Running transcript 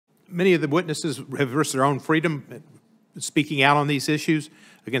Many of the witnesses have risked their own freedom speaking out on these issues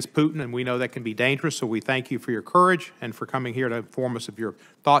against Putin, and we know that can be dangerous, so we thank you for your courage and for coming here to inform us of your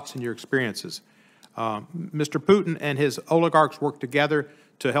thoughts and your experiences. Mr. Putin and his oligarchs work together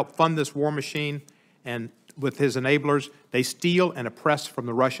to help fund this war machine, and with his enablers, they steal and oppress from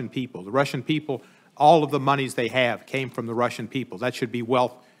the Russian people. The Russian people, all of the monies they have came from the Russian people. That should be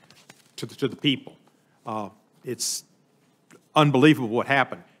wealth to the people. It's unbelievable what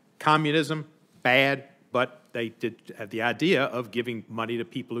happened. Communism, bad, but they did have the idea of giving money to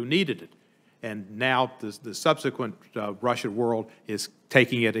people who needed it. And now the subsequent Russian world is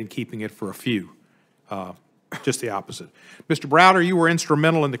taking it and keeping it for a few. Just the opposite. Mr. Browder, you were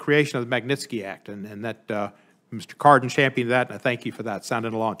instrumental in the creation of the Magnitsky Act, and that Mr. Cardin championed that, and I thank you for that. Signed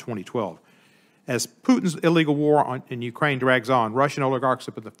into law in 2012. As Putin's illegal war in Ukraine drags on, Russian oligarchs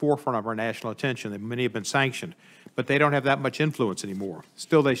have been at the forefront of our national attention, and many have been sanctioned, but they don't have that much influence anymore.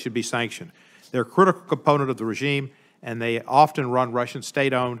 Still, they should be sanctioned. They're a critical component of the regime, and they often run Russian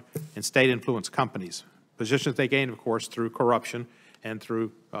state-owned and state-influenced companies, positions they gain, of course, through corruption and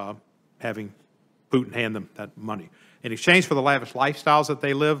through having Putin hand them that money. In exchange for the lavish lifestyles that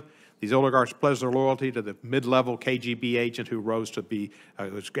they live, these oligarchs pledge their loyalty to the mid-level KGB agent who rose to be,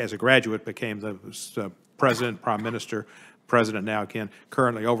 as a graduate, became the president, prime minister, president now again,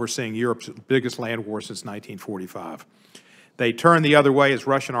 currently overseeing Europe's biggest land war since 1945. They turn the other way as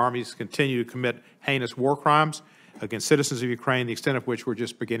Russian armies continue to commit heinous war crimes against citizens of Ukraine, the extent of which we're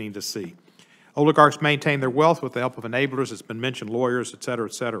just beginning to see. Oligarchs maintain their wealth with the help of enablers, it's been mentioned, lawyers, et cetera,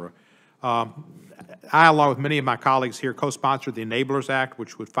 et cetera. I, along with many of my colleagues here, co-sponsored the Enablers Act,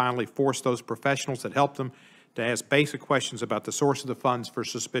 which would finally force those professionals that help them to ask basic questions about the source of the funds for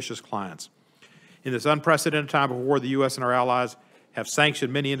suspicious clients. In this unprecedented time of war, the U.S. and our allies have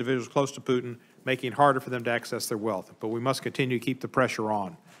sanctioned many individuals close to Putin, making it harder for them to access their wealth. But we must continue to keep the pressure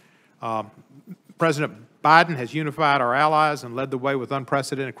on. President Biden has unified our allies and led the way with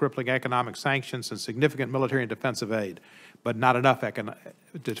unprecedented crippling economic sanctions and significant military and defensive aid, but not enough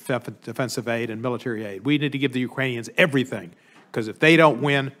defensive aid and military aid. We need to give the Ukrainians everything, because if they don't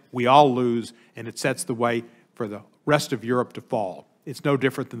win, we all lose, and it sets the way for the rest of Europe to fall. It's no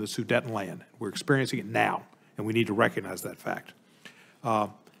different than the Sudetenland. We're experiencing it now, and we need to recognize that fact. At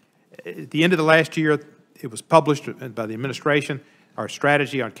the end of the last year, it was published by the administration, our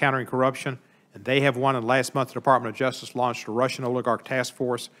strategy on countering corruption, and they have one. And last month, the Department of Justice launched a Russian oligarch task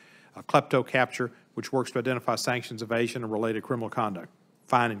force, Klepto Capture, which works to identify sanctions evasion and related criminal conduct.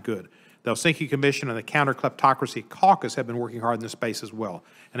 Fine and good. The Helsinki Commission and the Counter-Kleptocracy Caucus have been working hard in this space as well.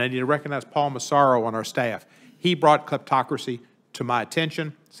 And I need to recognize Paul Massaro on our staff. He brought kleptocracy to my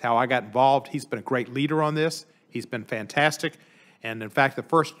attention. It's how I got involved. He's been a great leader on this. He's been fantastic. And in fact, the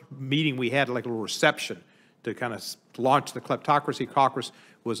first meeting we had, like a little reception to kind of launch the Kleptocracy Caucus,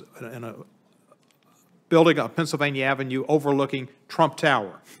 was in a building on Pennsylvania Avenue overlooking Trump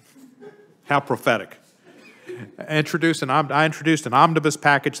Tower. How prophetic. I introduced an omnibus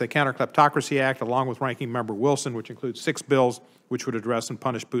package, the Counter-Kleptocracy Act, along with Ranking Member Wilson, which includes 6 bills which would address and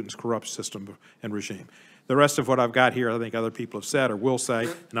punish Putin's corrupt system and regime. The rest of what I've got here, I think other people have said or will say,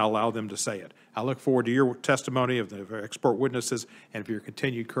 and I'll allow them to say it. I look forward to your testimony of the expert witnesses and for your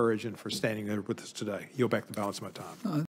continued courage and for standing there with us today. Yield back the balance of my time.